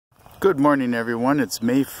Good morning, everyone. It's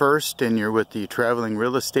May 1st and you're with the Traveling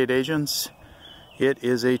Real Estate Agents. It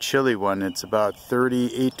is a chilly one. It's about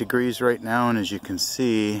 38 degrees right now, and as you can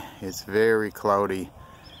see, it's very cloudy.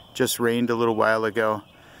 Just rained a little while ago.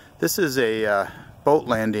 This is a boat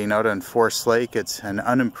landing out on Forest Lake. It's an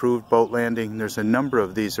unimproved boat landing. There's a number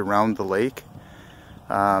of these around the lake.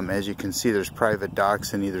 As you can see, there's private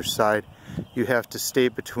docks on either side. You have to stay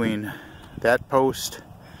between that post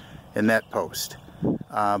and that post.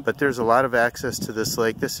 But there's a lot of access to this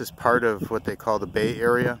lake. This is part of what they call the Bay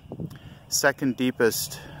Area. Second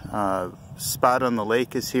deepest spot on the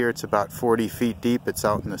lake is here. It's about 40 feet deep. It's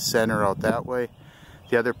out in the center, out that way.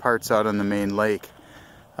 The other part's out on the main lake.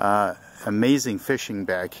 Amazing fishing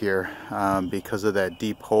back here because of that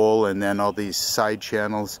deep hole and then all these side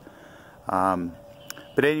channels.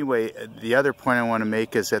 But anyway, the other point I want to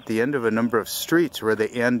make is at the end of a number of streets where they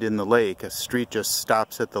end in the lake, a street just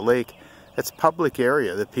stops at the lake. It's public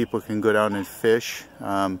area that people can go down and fish.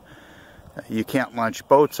 You can't launch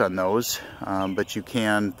boats on those, but you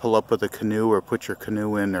can pull up with a canoe or put your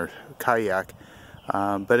canoe in or kayak.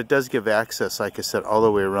 But it does give access, like I said, all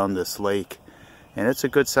the way around this lake. And it's a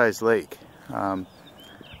good-sized lake. I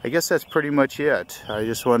guess that's pretty much it. I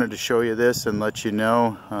just wanted to show you this and let you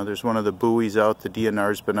know. There's one of the buoys out. The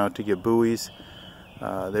DNR's been out to get buoys.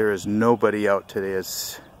 There is nobody out today.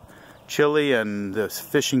 It's chilly and the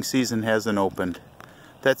fishing season hasn't opened.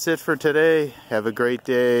 That's it for today. Have a great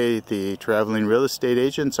day. The Traveling Real Estate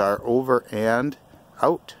Agents are over and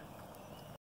out.